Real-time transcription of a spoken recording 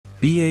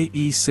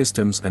BAE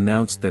Systems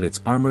announced that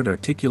its Armored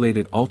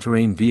Articulated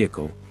All-Terrain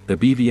Vehicle, the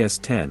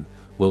BvS10,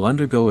 will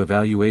undergo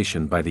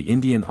evaluation by the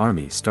Indian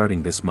Army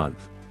starting this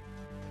month.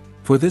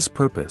 For this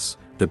purpose,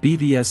 the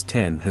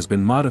BvS10 has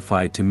been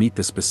modified to meet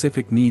the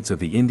specific needs of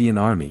the Indian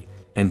Army,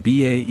 and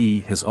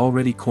BAE has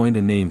already coined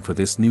a name for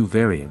this new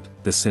variant,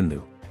 the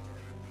Sindhu.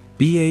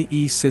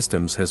 BAE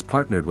Systems has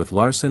partnered with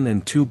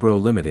Larsen &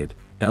 Toubro Limited,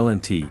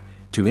 L&T,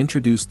 to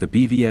introduce the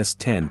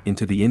BvS10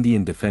 into the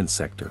Indian defense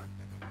sector.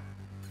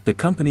 The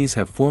companies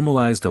have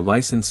formalized a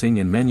licensing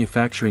and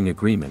manufacturing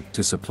agreement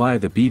to supply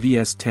the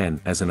BvS10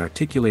 as an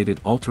articulated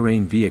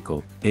all-terrain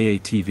vehicle,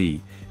 AATV,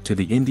 to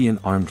the Indian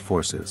Armed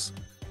Forces.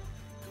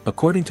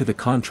 According to the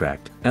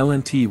contract,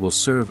 L&T will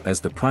serve as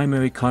the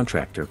primary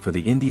contractor for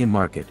the Indian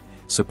market,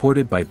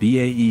 supported by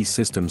BAE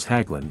Systems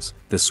Hägglunds,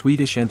 the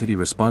Swedish entity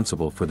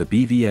responsible for the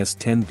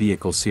BvS10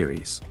 vehicle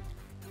series.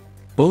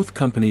 Both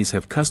companies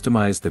have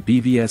customized the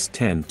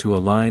BvS10 to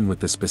align with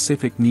the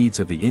specific needs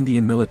of the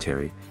Indian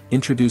military,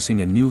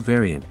 introducing a new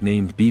variant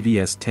named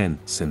BvS10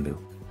 Sindhu.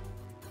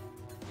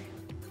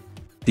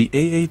 The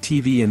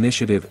AATV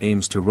initiative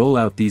aims to roll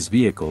out these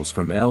vehicles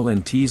from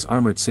L&T's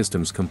Armored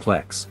Systems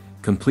Complex,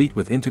 complete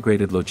with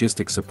Integrated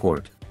Logistics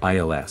Support,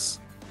 ILS.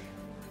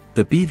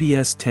 The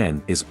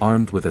BvS10 is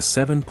armed with a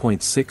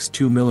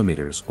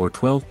 7.62mm or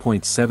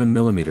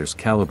 12.7mm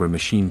caliber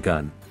machine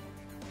gun.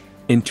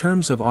 In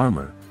terms of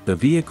armor, the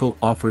vehicle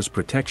offers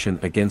protection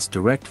against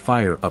direct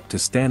fire up to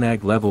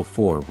STANAG Level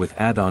 4 with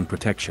add-on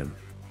protection.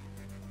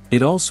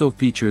 It also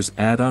features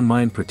add-on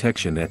mine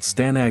protection at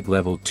STANAG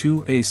Level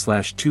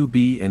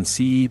 2A/2B and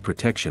CE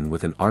protection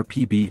with an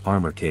RPB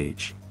armor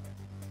cage.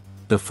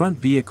 The front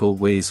vehicle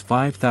weighs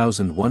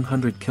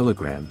 5,100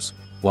 kilograms,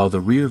 while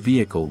the rear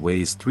vehicle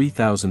weighs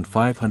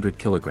 3,500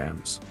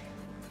 kilograms.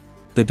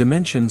 The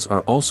dimensions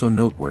are also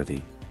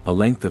noteworthy: a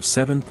length of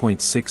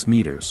 7.6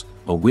 meters,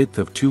 a width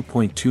of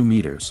 2.2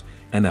 meters,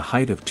 and a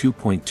height of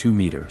 2.2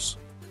 meters.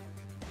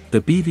 The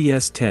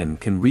BvS10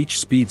 can reach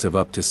speeds of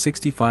up to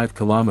 65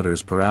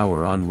 km per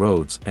hour on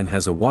roads and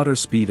has a water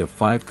speed of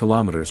 5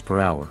 km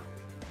per hour.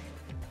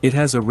 It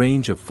has a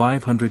range of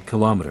 500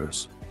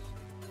 km.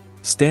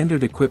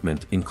 Standard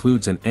equipment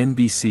includes an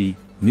NBC,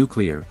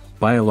 nuclear,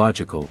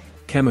 biological,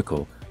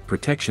 chemical,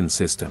 protection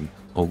system,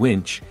 a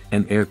winch,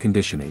 and air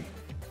conditioning.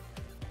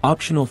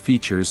 Optional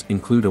features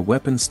include a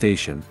weapon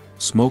station,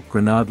 smoke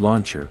grenade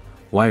launcher,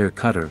 wire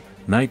cutter,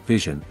 night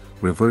vision,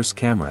 reverse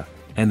camera,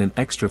 and an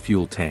extra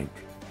fuel tank.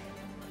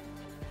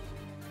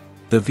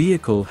 The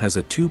vehicle has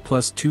a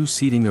 2+2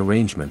 seating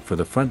arrangement for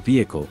the front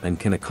vehicle and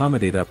can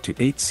accommodate up to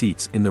 8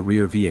 seats in the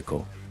rear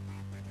vehicle.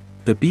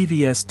 The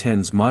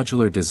BvS10's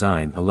modular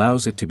design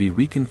allows it to be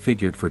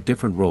reconfigured for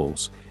different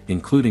roles,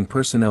 including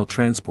personnel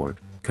transport,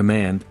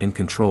 command and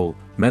control,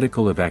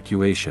 medical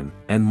evacuation,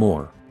 and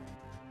more.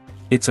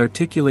 Its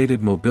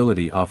articulated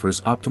mobility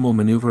offers optimal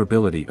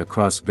maneuverability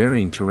across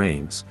varying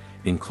terrains,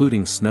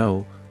 including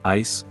snow,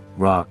 ice,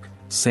 rock,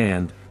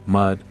 sand,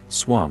 mud,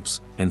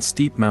 swamps, and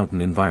steep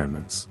mountain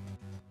environments.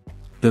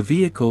 The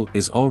vehicle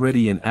is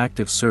already in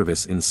active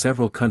service in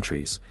several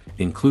countries,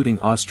 including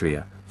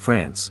Austria,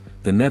 France,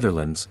 the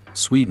Netherlands,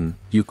 Sweden,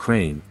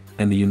 Ukraine,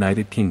 and the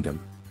United Kingdom.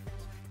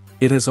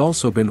 It has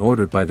also been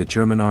ordered by the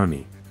German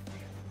Army.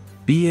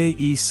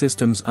 BAE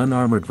Systems'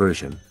 unarmored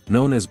version,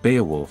 known as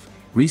Beowulf,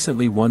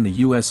 recently won the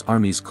U.S.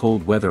 Army's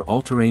Cold Weather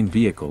All-Terrain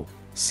Vehicle,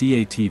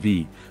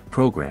 CATV,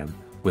 program,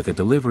 with a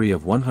delivery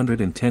of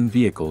 110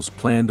 vehicles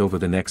planned over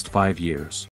the next 5 years.